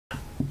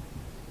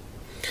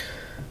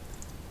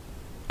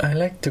I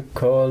like to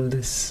call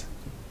this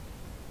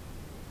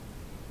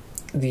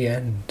the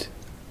end.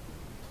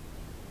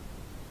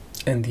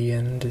 And the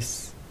end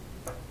is,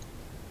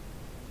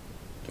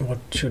 what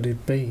should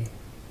it be?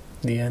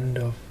 The end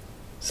of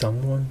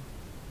someone?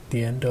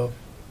 The end of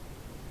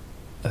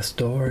a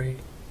story?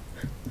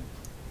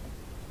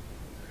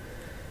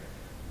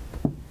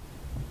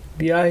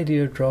 The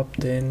idea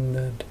dropped in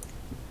that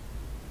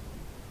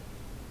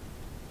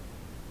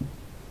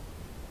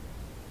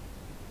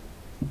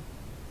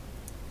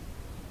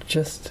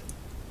just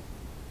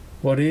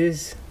what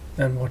is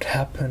and what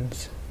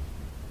happens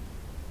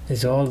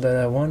is all that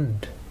I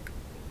want.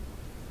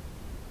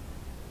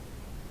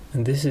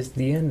 And this is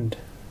the end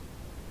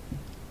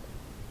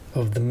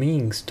of the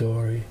meaning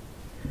story.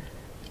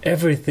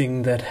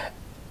 Everything that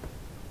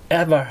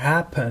ever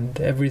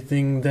happened,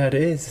 everything that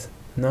is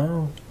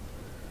now,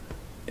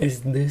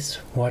 is this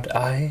what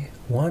I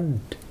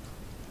want?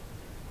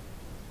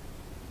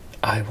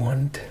 I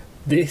want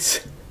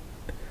this.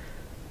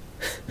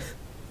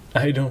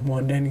 I don't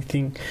want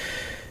anything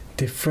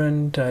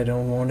different, I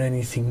don't want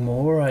anything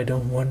more, I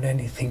don't want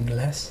anything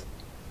less.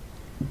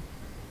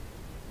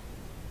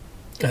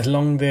 As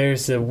long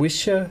there's a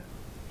wisher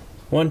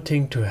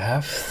wanting to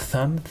have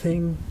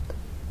something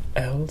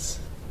else,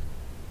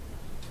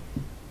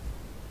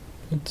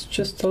 it's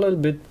just a little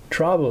bit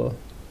trouble.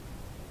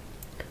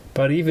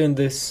 But even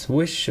this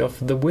wish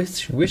of the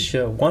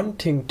wisher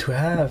wanting to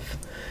have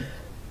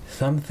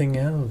something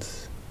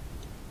else,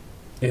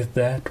 is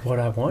that what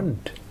I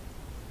want?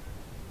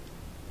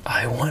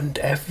 I want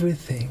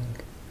everything.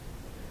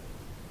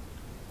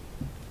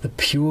 The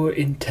pure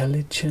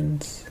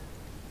intelligence,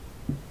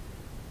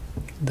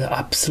 the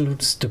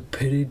absolute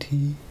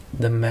stupidity,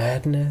 the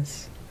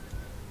madness,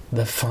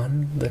 the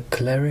fun, the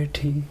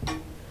clarity,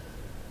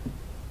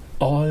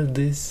 all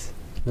these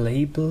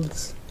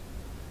labels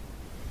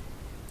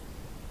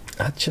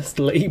are just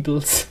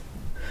labels.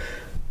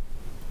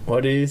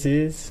 What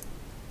is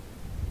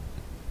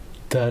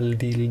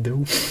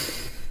dal-dil-do.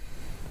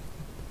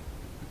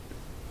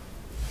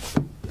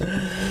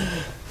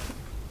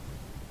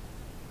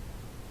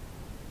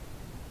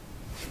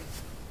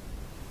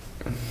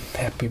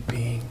 Happy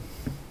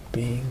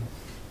being.